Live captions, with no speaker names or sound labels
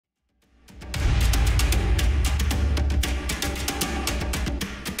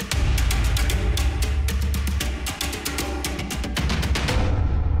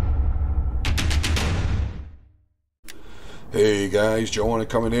Hey guys, Joanna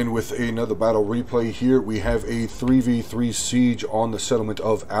coming in with another battle replay here. We have a 3v3 siege on the settlement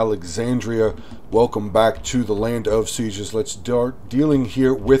of Alexandria. Welcome back to the land of sieges. Let's start dealing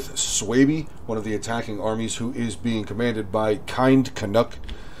here with Swaby, one of the attacking armies, who is being commanded by Kind Canuck.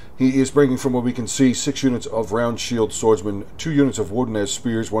 He is bringing, from what we can see, 6 units of round shield swordsmen, 2 units of wooden as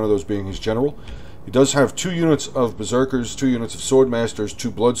spears, one of those being his general. He does have 2 units of berserkers, 2 units of swordmasters, 2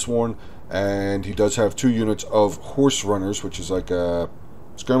 bloodsworn, and he does have 2 units of horse runners, which is like a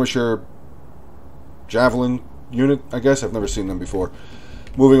skirmisher javelin unit, I guess. I've never seen them before.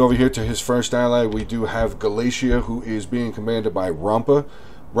 Moving over here to his first ally, we do have Galatia, who is being commanded by Rampa.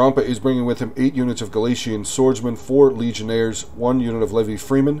 Rampa is bringing with him 8 units of Galatian swordsmen, 4 legionnaires, 1 unit of Levy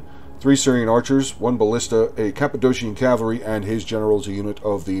freemen, 3 Syrian archers, 1 ballista, a Cappadocian cavalry, and his general is a unit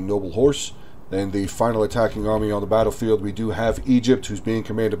of the noble horse. Then the final attacking army on the battlefield, we do have Egypt, who's being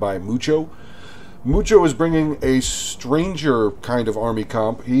commanded by Mucho. Mucho is bringing a stranger kind of army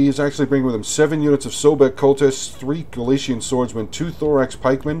comp. He is actually bringing with him 7 units of Sobek cultists, 3 Galatian swordsmen, 2 Thorax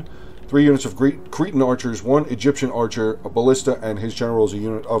pikemen, 3 units of Cretan archers, 1 Egyptian archer, a ballista, and his general is a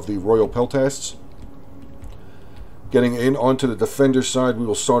unit of the Royal Peltasts. Getting in onto the defender side, we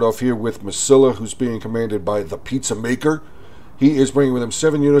will start off here with Masilla, who's being commanded by the Pizza Maker. He is bringing with him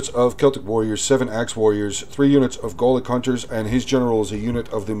 7 units of Celtic warriors, 7 axe warriors, 3 units of Gallic hunters, and his general is a unit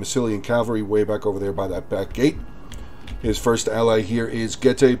of the Massilian cavalry way back over there by that back gate. His first ally here is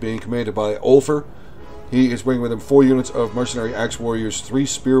Gete, being commanded by Olfer. He is bringing with him 4 units of mercenary axe warriors, 3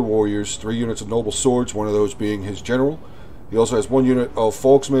 spear warriors, 3 units of noble swords, one of those being his general. He also has 1 unit of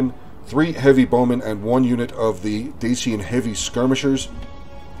Folksmen, 3 heavy bowmen, and 1 unit of the Dacian heavy skirmishers.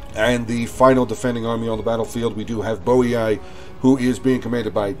 And the final defending army on the battlefield, we do have Boei, who is being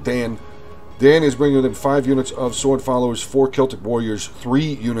commanded by Dan. Dan is bringing with him 5 units of sword followers, 4 Celtic warriors, 3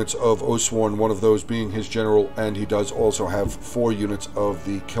 units of Osworn, one of those being his general, and he does also have 4 units of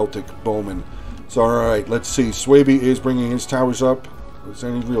the Celtic bowmen. So, alright, let's see. Swaby is bringing his towers up. Is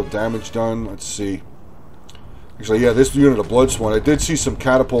any real damage done? Let's see. Actually, yeah, this unit of Bloodsworn, I did see some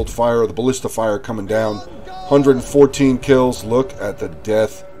catapult fire, or the ballista fire coming down. 114 kills. Look at the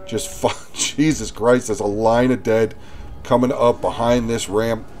death. Just, Jesus Christ, there's a line of dead coming up behind this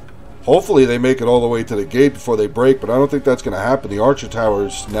ramp. Hopefully they make it all the way to the gate before they break, but I don't think that's going to happen. The archer tower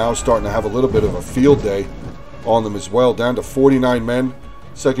is now starting to have a little bit of a field day on them as well. Down to 49 men.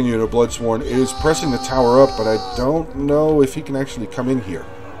 Second unit of Bloodsworn is pressing the tower up, but I don't know if he can actually come in here.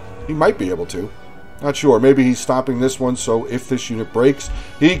 He might be able to. Not sure. Maybe he's stopping this one, so if this unit breaks,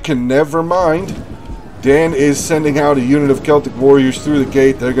 he can never mind. Dan is sending out a unit of Celtic warriors through the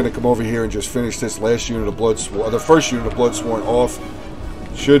gate. They're going to come over here and just finish this last unit of Bloodsworn, the first unit of Bloodsworn off.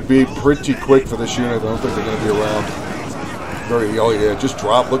 Should be pretty quick for this unit. I don't think they're going to be around. Oh yeah, just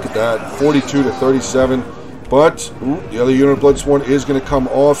drop. Look at that. 42 to 37. But the other unit of Bloodsworn is going to come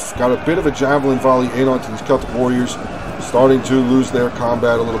off. Got a bit of a javelin volley in onto these Celtic warriors. Starting to lose their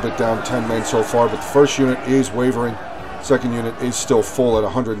combat a little bit, down 10 men so far. But the first unit is wavering. Second unit is still full at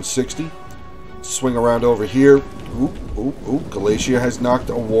 160. Swing around over here. Galatia has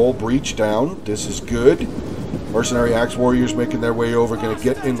knocked a wall breach down. This is good. Mercenary axe warriors making their way over. Going to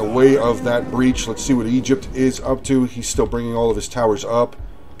get in the way of that breach. Let's see what Egypt is up to. He's still bringing all of his towers up.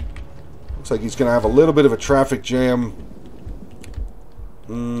 Looks like he's going to have a little bit of a traffic jam.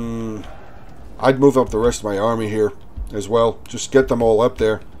 I'd move up the rest of my army here as well. Just get them all up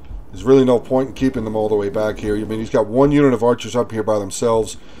there. There's really no point in keeping them all the way back here. I mean, he's got 1 unit of archers up here by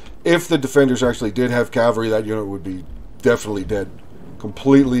themselves. If the defenders actually did have cavalry, that unit would be definitely dead.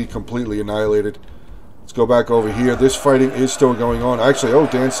 Completely annihilated. Let's go back over here. This fighting is still going on. Actually,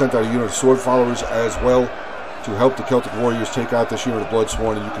 Dan sent out a unit of sword followers as well to help the Celtic warriors take out this unit of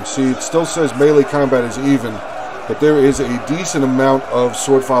Bloodsworn. And you can see it still says melee combat is even, but there is a decent amount of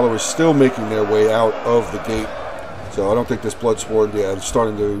sword followers still making their way out of the gate. So I don't think this Bloodsworn,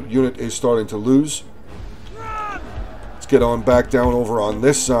 unit is starting to lose. Get on back down over on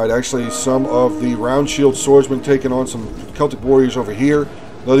this side. Actually, some of the round shield swordsmen taking on some Celtic warriors over here.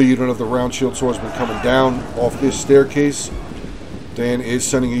 Another unit of the round shield swordsmen coming down off this staircase. Dan is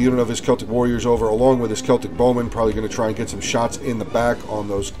sending a unit of his Celtic warriors over along with his Celtic bowmen. Probably going to try and get some shots in the back on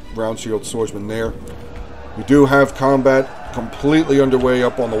those round shield swordsmen there. We do have combat completely underway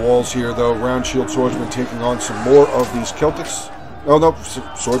up on the walls here, though. Round shield swordsmen taking on some more of these Celtics. Oh no,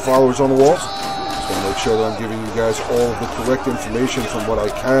 sword followers on the walls. And make sure that I'm giving you guys all of the correct information from what I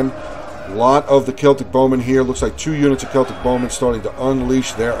can. A lot of the Celtic bowmen here. Looks like 2 units of Celtic bowmen starting to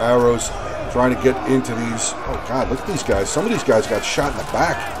unleash their arrows, trying to get into these. Oh God, look at these guys. Some of these guys got shot in the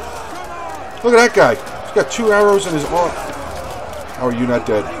back. Look at that guy. He's got 2 arrows in his arm. How are you not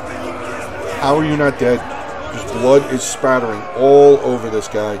dead? How are you not dead? Just blood is spattering all over this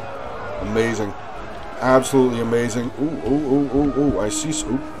guy. Amazing. Absolutely amazing. Ooh, ooh, ooh, ooh, ooh. I see.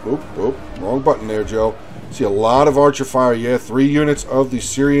 Oop, oop, oop. Wrong button there, Joe. See a lot of archer fire. Yeah, 3 units of the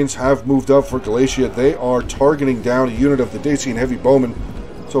Syrians have moved up for Galatia. They are targeting down a unit of the Dacian heavy bowmen.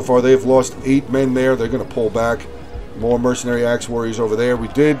 So far, they've lost 8 men there. They're going to pull back. More mercenary axe warriors over there. We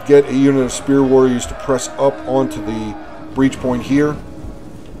did get a unit of spear warriors to press up onto the breach point here.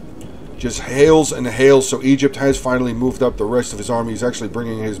 Just hails and hails. So Egypt has finally moved up the rest of his army. He's actually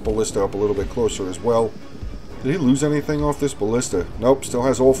bringing his ballista up a little bit closer as well. Did he lose anything off this ballista? Nope, still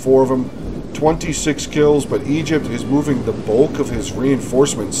has all 4 of them. 26 kills, but Egypt is moving the bulk of his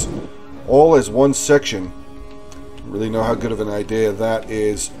reinforcements all as one section. Really know how good of an idea that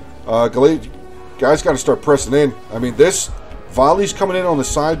is. Guys got to start pressing in. I mean, this volley's coming in on the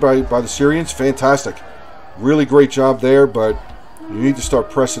side by the Syrians. Fantastic. Really great job there, but you need to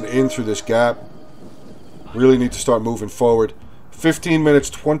start pressing in through this gap. Really need to start moving forward. 15 minutes,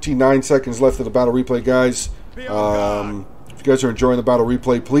 29 seconds left of the battle replay, guys. If you guys are enjoying the battle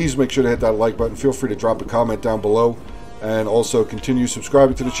replay, please make sure to hit that like button. Feel free to drop a comment down below. And also continue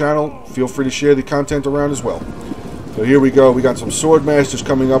subscribing to the channel. Feel free to share the content around as well. So here we go. We got some sword masters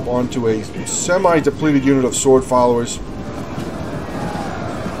coming up onto a semi-depleted unit of sword followers.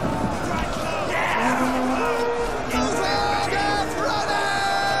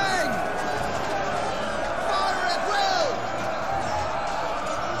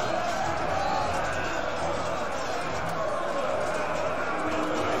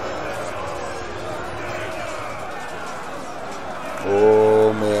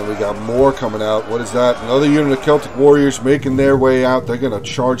 Oh man, we got more coming out. What is that? Another unit of Celtic warriors making their way out. They're going to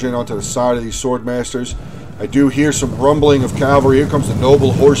charge in onto the side of these sword masters. I do hear some rumbling of cavalry. Here comes the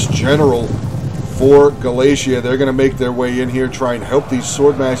noble horse general for Galatia. They're going to make their way in here, try and help these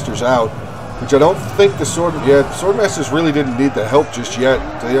sword masters out. Which I don't think the sword masters really didn't need the help just yet.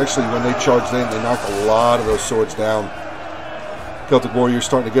 They actually, when they charged in, they knocked a lot of those swords down. Celtic warriors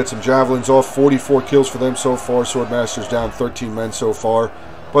starting to get some javelins off. 44 kills for them so far. Swordmasters down 13 men so far.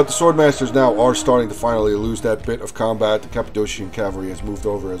 But the Swordmasters now are starting to finally lose that bit of combat. The Cappadocian cavalry has moved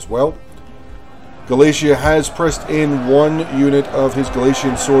over as well. Galatia has pressed in 1 unit of his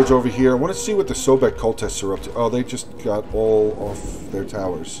Galatian swords over here. I want to see what the Sobek cultists are up to. Oh, they just got all off their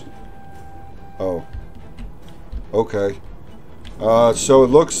towers. Oh. Okay. So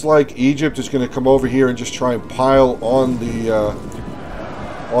it looks like Egypt is going to come over here and just try and pile on the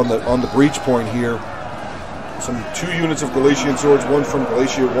breach point here. Some 2 units of Galatian swords, 1 from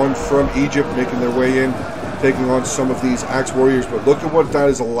Galatia, 1 from Egypt, making their way in, taking on some of these axe warriors. But look at what that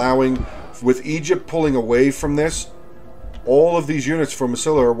is allowing. With Egypt pulling away from this, all of these units from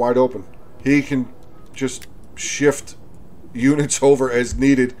Masilla are wide open. He can just shift units over as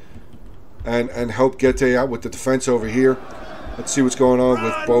needed and help Gete out with the defense over here. Let's see what's going on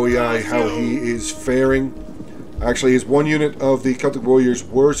with Boii, how he is faring. Actually, his 1 unit of the Celtic warriors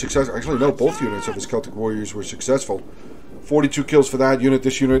were successful. Actually, no, both units of his Celtic warriors were successful. 42 kills for that unit.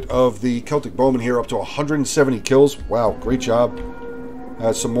 This unit of the Celtic bowmen here up to 170 kills. Wow, great job.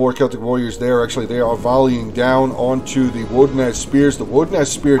 Some more Celtic warriors there. Actually, they are volleying down onto the Wodenaz spears. The Wodenaz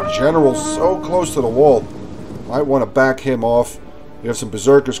spear general so close to the wall. Might want to back him off. We have some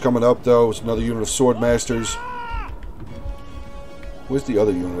berserkers coming up, though. It's another unit of sword masters. Where's the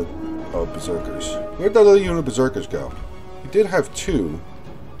other unit of berserkers? Where'd that other unit of berserkers go? He did have 2.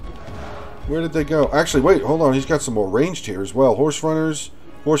 Where did they go? Actually, wait, hold on. He's got some more ranged here as well. Horse runners.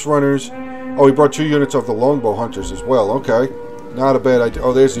 Oh, he brought 2 units of the longbow hunters as well. Okay. Not a bad idea.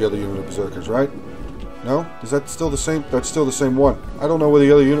 Oh, there's the other unit of berserkers, right? No? Is that still the same? That's still the same one. I don't know where the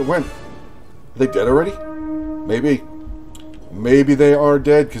other unit went. Are they dead already? Maybe. Maybe they are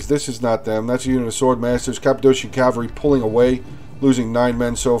dead, because this is not them. That's a unit of sword masters. Cappadocian cavalry pulling away, losing 9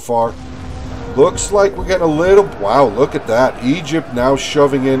 men so far. Looks like we're getting a little... Wow, look at that. Egypt now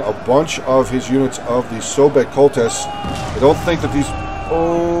shoving in a bunch of his units of the Sobek cultists. I don't think that these...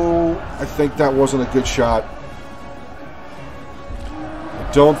 Oh, I think that wasn't a good shot.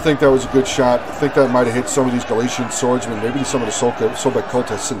 Don't think that was a good shot. I think that might have hit some of these Galatian swordsmen, maybe some of the Sobek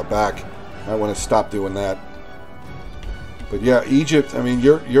cultists in the back. Might want to stop doing that. But yeah, Egypt, I mean,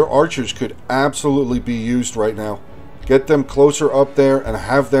 your archers could absolutely be used right now. Get them closer up there and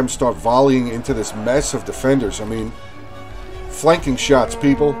have them start volleying into this mess of defenders. I mean, flanking shots,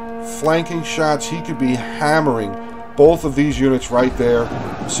 people. Flanking shots. He could be hammering both of these units right there.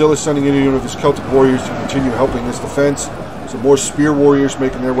 Scylla sending in a unit of his Celtic warriors to continue helping this defense. Some more spear warriors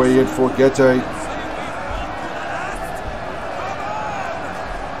making their way in for Gete.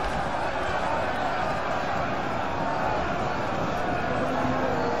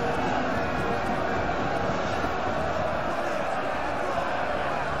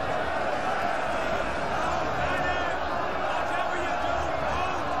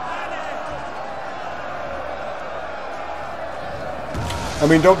 I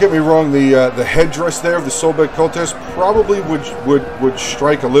mean, don't get me wrong. The headdress there of the Soulbed cultist probably would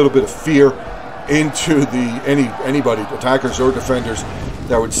strike a little bit of fear into anybody, attackers or defenders,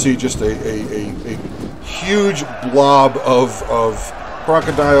 that would see just a huge blob of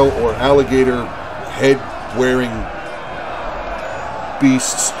crocodile or alligator head-wearing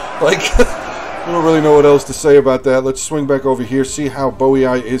beasts. Like, I don't really know what else to say about that. Let's swing back over here, see how Bowie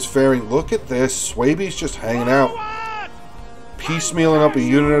Eye is faring. Look at this. Swaby's just hanging out. Piecemealing up a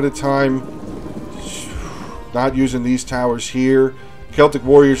unit at a time. Not using these towers here. Celtic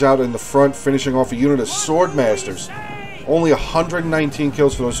Warriors out in the front, finishing off a unit of Swordmasters. Only 119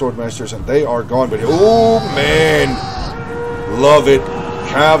 kills for those Swordmasters, and they are gone. But, oh, man. Love it.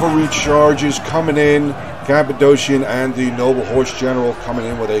 Cavalry charges coming in. Cappadocian and the Noble Horse General coming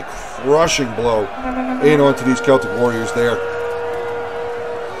in with a crushing blow in onto these Celtic Warriors there.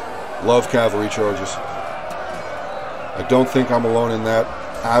 Love cavalry charges. I don't think I'm alone in that.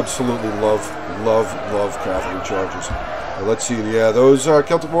 Absolutely love cavalry charges. Well, let's see. Yeah, those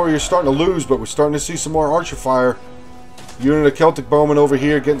Celtic Warriors starting to lose, but we're starting to see some more archer fire. Unit of Celtic Bowmen over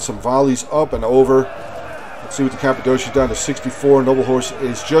here getting some volleys up and over. Let's see what the Cappadocian's down to 64. Noble Horse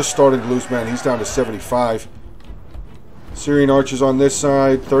is just starting to lose, man. He's down to 75. Syrian archers on this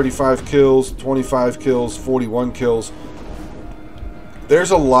side, 35 kills, 25 kills, 41 kills.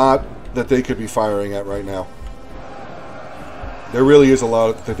 There's a lot that they could be firing at right now. There really is a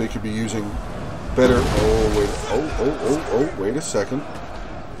lot that they could be using better. Oh, wait a second.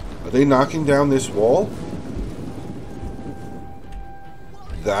 Are they knocking down this wall?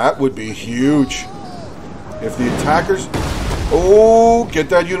 That would be huge. If the attackers... Oh, get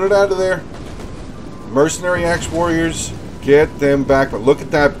that unit out of there. Mercenary Axe Warriors, get them back. But look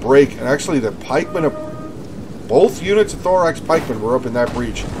at that break. And actually, the pikemen of... Both units of Thorax pikemen were up in that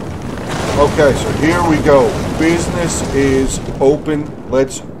breach. Okay, so here we go. Business is open.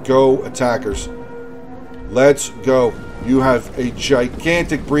 Let's go, attackers. Let's go. You have a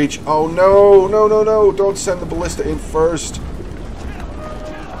gigantic breach. Oh, no, no, no, no. Don't send the ballista in first.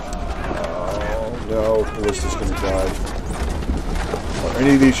 No, ballista's going to die. Are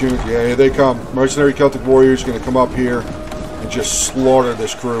any of these units? Yeah, here they come. Mercenary Celtic Warriors going to come up here and just slaughter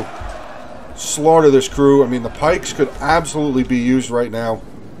this crew. Slaughter this crew. I mean, the pikes could absolutely be used right now.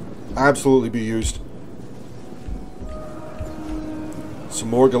 Absolutely be used. Some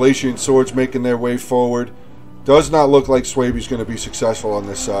more Galatian swords making their way forward. Does not look like Swaby's going to be successful on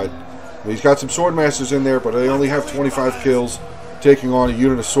this side. He's got some Swordmasters in there, but they only have 25 kills. Taking on a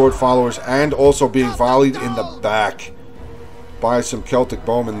unit of sword followers and also being volleyed in the back by some Celtic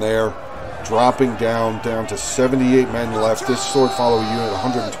bowmen there, dropping down to 78 men left. This sword follower unit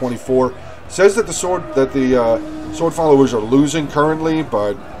 124 says that the sword followers are losing currently,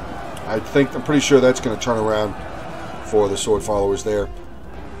 but I'm pretty sure that's going to turn around for the sword followers there.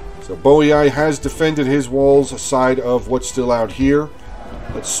 So Bowie Eye has defended his walls aside of what's still out here.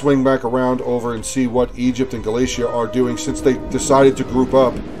 Let's swing back around over and see what Egypt and Galatia are doing since they decided to group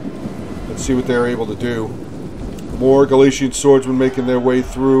up. Let's see what they're able to do. More Galatian swordsmen making their way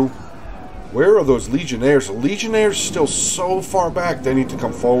through. Where are those legionnaires? The legionnaires still so far back. They need to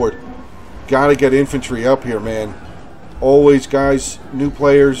come forward. Gotta get infantry up here, man. Always, guys, new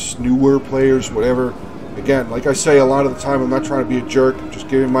players, newer players, whatever. Again, like I say a lot of the time, I'm not trying to be a jerk. I'm just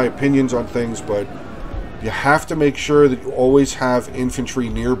giving my opinions on things, but you have to make sure that you always have infantry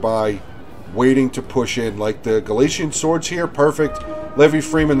nearby waiting to push in. Like the Galatian swords here, perfect. Levy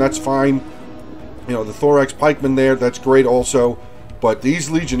Freeman, that's fine. You know, the Thorax pikemen there, that's great also. But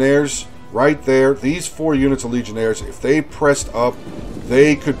these legionnaires right there, these 4 units of legionnaires, if they pressed up,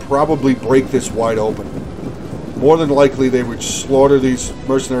 they could probably break this wide open. More than likely, they would slaughter these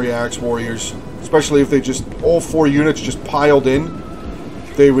mercenary axe warriors, especially if they just, all 4 units just piled in.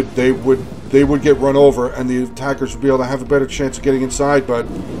 They would get run over, and the attackers would be able to have a better chance of getting inside. But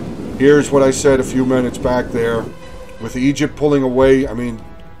here's what I said a few minutes back there. With Egypt pulling away, I mean,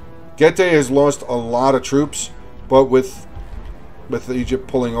 Getae has lost a lot of troops, but with Egypt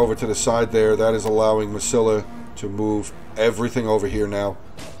pulling over to the side there, that is allowing Massila to move everything over here now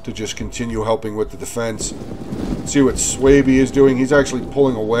to just continue helping with the defense. See what Swaby is doing. He's actually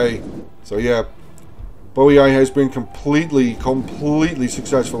pulling away. So yeah, Bowie Eye has been completely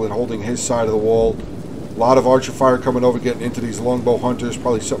successful in holding his side of the wall. A lot of archer fire coming over, getting into these longbow hunters,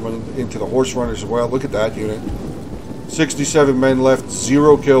 probably something into the horse runners as well. Look at that unit. 67 men left,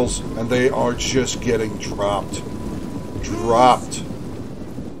 0 kills, and they are just getting dropped. Dropped.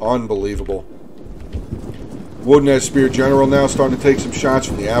 Unbelievable. Woodness Spear General now starting to take some shots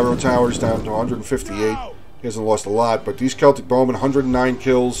from the arrow towers down to 158. He hasn't lost a lot, but these Celtic bowmen, 109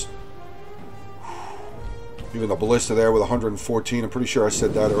 kills. Even the ballista there with 114. I'm pretty sure I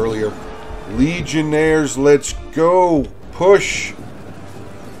said that earlier. Legionnaires, let's go. Push.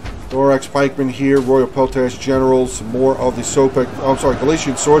 Thorax pikemen here. Royal Peltash generals. More of the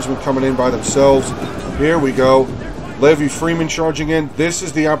Galatian swordsmen coming in by themselves. Here we go. Levy Freeman charging in. This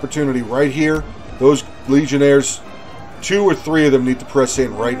is the opportunity right here. Those legionnaires, 2 or 3 of them need to press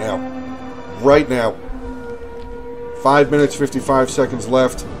in right now. Right now. 5 minutes, 55 seconds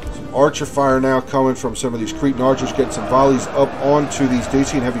left. Some archer fire now coming from some of these Cretan archers, getting some volleys up onto these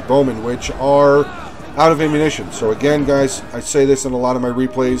Dacian heavy bowmen, which are out of ammunition. So again, guys, I say this in a lot of my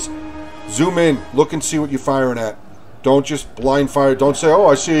replays. Zoom in, look and see what you're firing at. Don't just blind fire. Don't say, oh,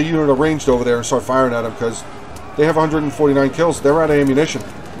 I see a unit arranged over there and start firing at them, because they have 149 kills. They're out of ammunition.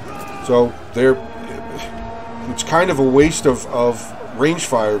 So it's kind of a waste of range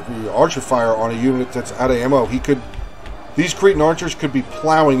fire, archer fire on a unit that's out of ammo. These Cretan archers could be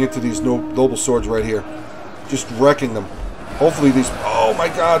plowing into these noble swords right here. Just wrecking them. Hopefully these... Oh my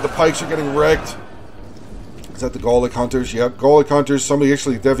god, the pikes are getting wrecked. Is that the Gallic hunters? Yep, Gallic hunters. Somebody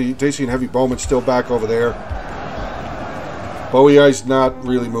actually... Dacian heavy bowman still back over there. Bowiai's not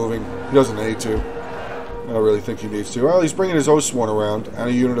really moving. He doesn't need to. I don't really think he needs to. Well, he's bringing his Oathsworn around. And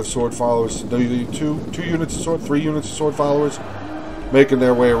a unit of sword followers. Two units of sword... 3 units of sword followers. Making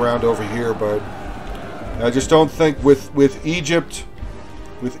their way around over here, but... I just don't think with Egypt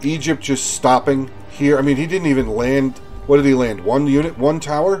just stopping here. I mean, he didn't even land. What did he land? 1 unit, 1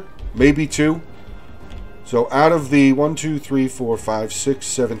 tower, maybe 2. So out of the 1, 2, 3, 4, 5, 6,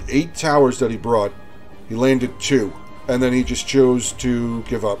 7, 8 towers that he brought, he landed 2, and then he just chose to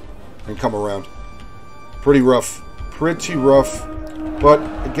give up and come around. Pretty rough, But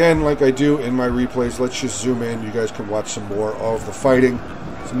again, like I do in my replays, let's just zoom in. You guys can watch some more of the fighting.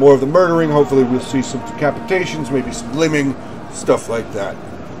 Some more of the murdering. Hopefully we'll see some decapitations, maybe some limbing, stuff like that.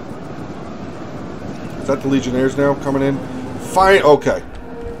 Is that the Legionnaires now coming in? Fine, okay.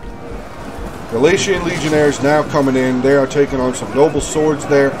 Galatian Legionnaires now coming in. They are taking on some noble swords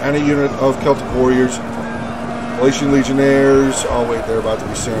there and a unit of Celtic warriors. Galatian Legionnaires, oh wait, they're about to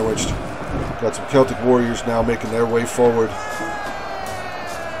be sandwiched. Got some Celtic warriors now making their way forward.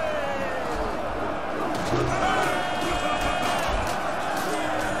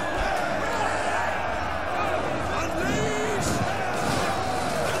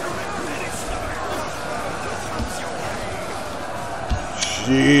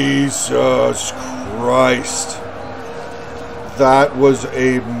 Jesus Christ. That was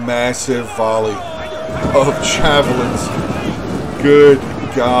a massive volley of javelins. Good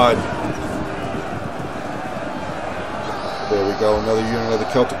God. There we go. Another unit of the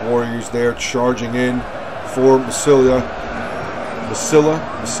Celtic warriors there charging in for Massilia. Massilia?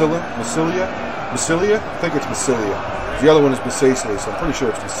 I think it's Massilia. The other one is Massalia, so I'm pretty sure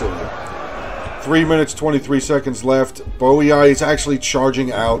it's Massilia. 3 minutes, 23 seconds left. Bowiai is actually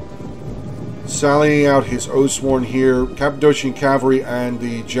charging out. Sallying out his Oathsworn here. Cappadocian Cavalry and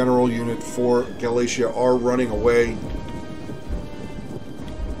the general unit for Galatia are running away.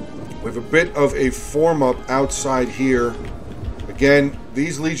 We have a bit of a form-up outside here. Again,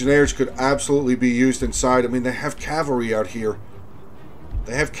 these Legionnaires could absolutely be used inside. I mean, they have cavalry out here.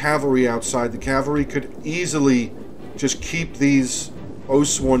 They have cavalry outside. The cavalry could easily just keep these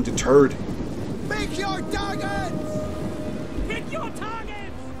Oathsworn deterred. Pick your targets! Pick your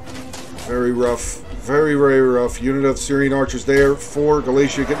targets! Very rough. Very, very rough. Unit of Syrian archers there for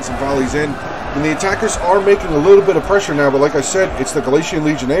Galatia getting some volleys in. And the attackers are making a little bit of pressure now, but like I said, it's the Galatian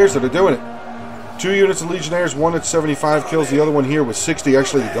Legionnaires that are doing it. 2 units of Legionnaires, one at 75 kills, the other one here with 60.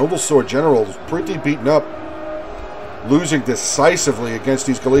 Actually, the Noble Sword General is pretty beaten up. Losing decisively against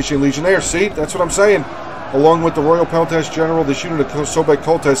these Galatian Legionnaires. See, that's what I'm saying. Along with the Royal Peltash General, this unit of Sobek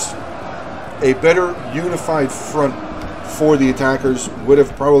Koltes, a better unified front for the attackers would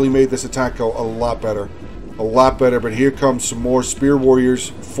have probably made this attack go a lot better. A lot better, but here comes some more Spear Warriors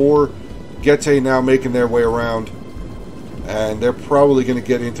for Getae now making their way around. And they're probably going to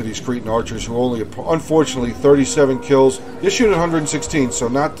get into these Cretan archers who only, unfortunately, 37 kills. This unit 116, so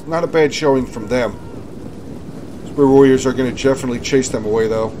not a bad showing from them. Spear Warriors are going to definitely chase them away,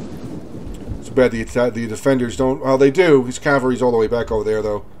 though. It's bad the defenders don't... Well, they do. His cavalry's all the way back over there,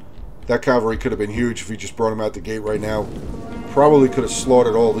 though. That cavalry could have been huge if he just brought him out the gate right now. Probably could have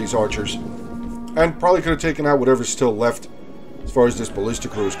slaughtered all these archers. And probably could have taken out whatever's still left as far as this ballista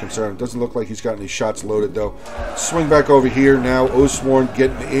crew is concerned. Doesn't look like he's got any shots loaded, though. Swing back over here now. Oathsworn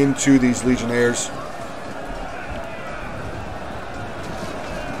getting into these Legionnaires.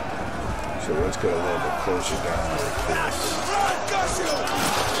 So let's get a little bit closer down like this.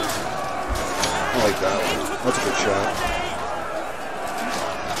 I like that one. That's a good shot.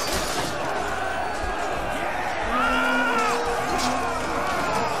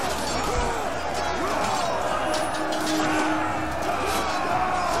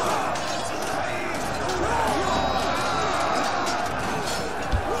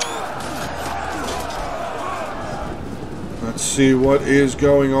 see what is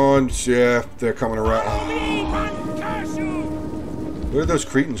going on. Yeah, they're coming around. Where did those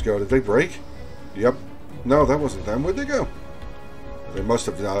Cretans go? Did they break? Yep. No, that wasn't them. Where'd they go? They must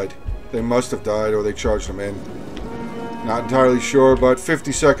have died. They must have died, or they charged them in. Not entirely sure, but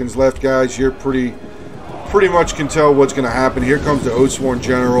 50 seconds left, guys. You're pretty much can tell what's going to happen. Here comes the Oathsworn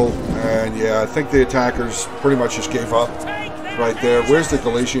General, and yeah, I think the attackers pretty much just gave up right there. Where's the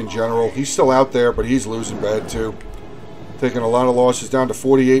Galatian General? He's still out there, but he's losing bad too. Taking a lot of losses, down to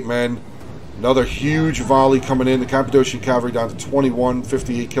 48 men. Another huge volley coming in. The Cappadocian Cavalry down to 21,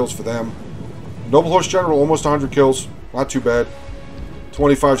 58 kills for them. Noble Horse General, almost 100 kills. Not too bad.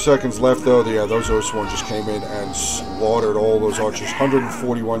 25 seconds left, though. Yeah, those Oathsworn just came in and slaughtered all those archers.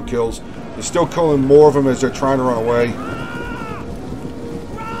 141 kills. They're still killing more of them as they're trying to run away.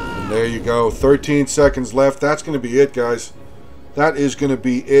 And there you go. 13 seconds left. That's going to be it, guys. That is going to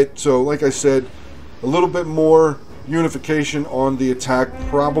be it. So, like I said, a little bit more unification on the attack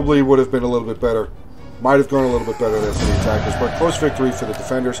probably would have been a little bit better. Might have gone a little bit better than the attackers, but close victory for the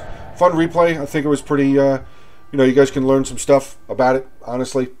defenders. Fun replay. I think it was pretty, you know, you guys can learn some stuff about it,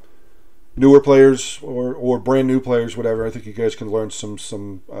 honestly. Newer players or brand new players, whatever. I think you guys can learn some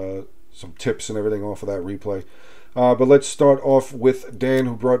tips and everything off of that replay. But let's start off with Dan,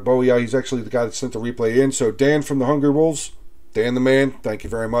 who brought Bowie out. He's actually the guy that sent the replay in. So Dan from the Hungry Wolves, Dan the man, thank you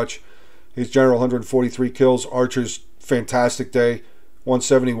very much. His general, 143 kills. Archers, fantastic day.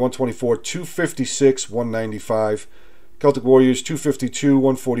 170, 124, 256, 195. Celtic Warriors, 252,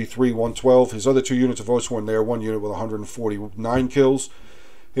 143, 112. His other two units of Oathsworn there, one unit with 149 kills.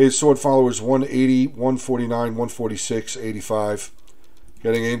 His sword followers, 180, 149, 146, 85.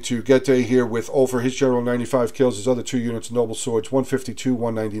 Getting into Gete here with Ulfer, his general, 95 kills. His other two units, Noble Swords, 152,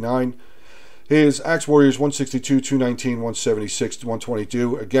 199. His Axe Warriors, 162, 219, 176,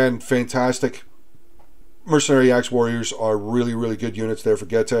 122. Again, fantastic. Mercenary Axe Warriors are really, really good units there for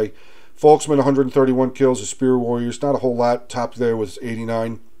Gete. Folksman, 131 kills. His Spear Warriors, not a whole lot. Top there was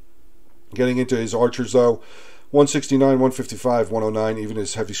 89. Getting into his Archers, though, 169, 155, 109. Even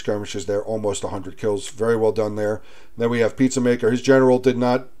his Heavy Skirmishers there, almost 100 kills. Very well done there. And then we have Pizza Maker. His general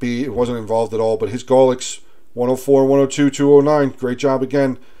wasn't involved at all, but his Gaulics, 104, 102, 209. Great job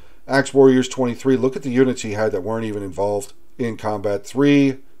again. Axe Warriors, 23. Look at the units he had that weren't even involved in combat.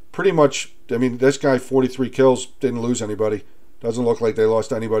 3, pretty much, I mean, this guy, 43 kills, didn't lose anybody. Doesn't look like they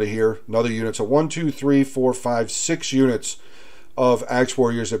lost anybody here. Another unit. So 1, 2, 3, 4, 5, 6 units of Axe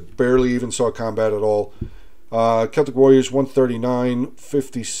Warriors that barely even saw combat at all. Celtic Warriors, 139,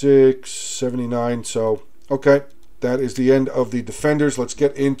 56, 79. So, okay, that is the end of the defenders. Let's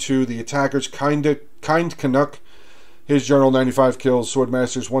get into the attackers. Kind Canuck. His general, 95 kills.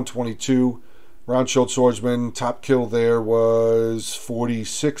 Swordmasters, 122. Round-Shield Swordsman, top kill there was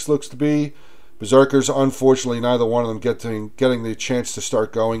 46, looks to be. Berserkers, unfortunately, neither one of them getting the chance to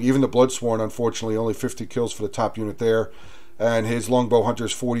start going. Even the Bloodsworn, unfortunately, only 50 kills for the top unit there. And his Longbow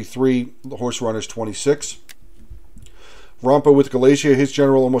Hunters, 43. The Horse Runners, 26. Rampa with Galatia, his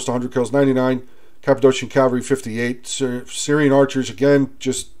general, almost 100 kills, 99. Cappadocian Cavalry, 58. Syrian Archers, again,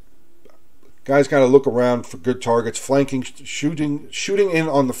 just guys got to look around for good targets. Flanking, shooting in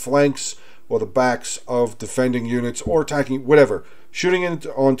on the flanks or the backs of defending units, or attacking, whatever. Shooting in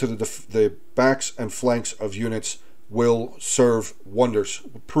onto the backs and flanks of units will serve wonders,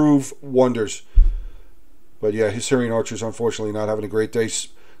 prove wonders. But yeah, his Syrian Archers, unfortunately, not having a great day.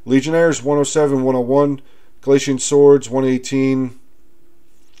 Legionnaires, 107, 101. Galatian Swords, 118,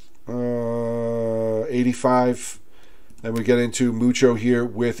 85. Then we get into Mucho here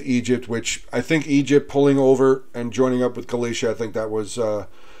with Egypt, which I think Egypt pulling over and joining up with Galatia, I think that was a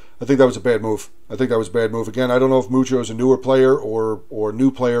bad move. I think that was a bad move. Again, I don't know if Mucho is a newer player or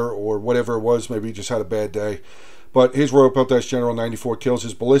new player or whatever it was. Maybe he just had a bad day. But his Royal Peltash General, 94 kills.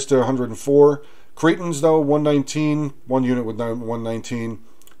 His Ballista, 104. Cretans, though, 119. One unit with 119.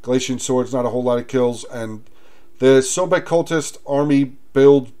 Galatian Swords, not a whole lot of kills. And the Sobek Cultist Army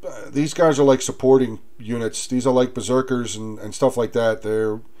build, these guys are like supporting units. These are like Berserkers and stuff like that.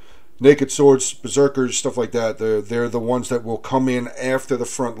 They're Naked Swords, Berserkers, stuff like that. They're the ones that will come in after the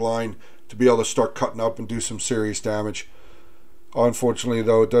front line to be able to start cutting up and do some serious damage. Unfortunately,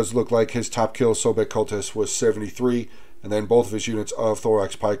 though, it does look like his top kill, Sobek Cultist, was 73. And then both of his units of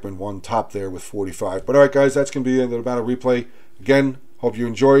Thorax Pikemen, one top there with 45. But all right, guys, that's going to be the end of the battle replay. Again, hope you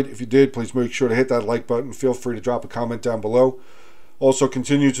enjoyed. If you did, please make sure to hit that like button. Feel free to drop a comment down below. Also,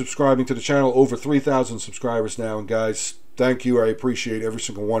 continue subscribing to the channel. Over 3,000 subscribers now. And guys, thank you. I appreciate every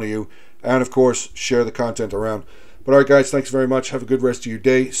single one of you. And, of course, share the content around. But all right, guys, thanks very much. Have a good rest of your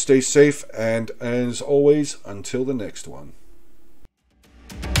day. Stay safe. And as always, until the next one.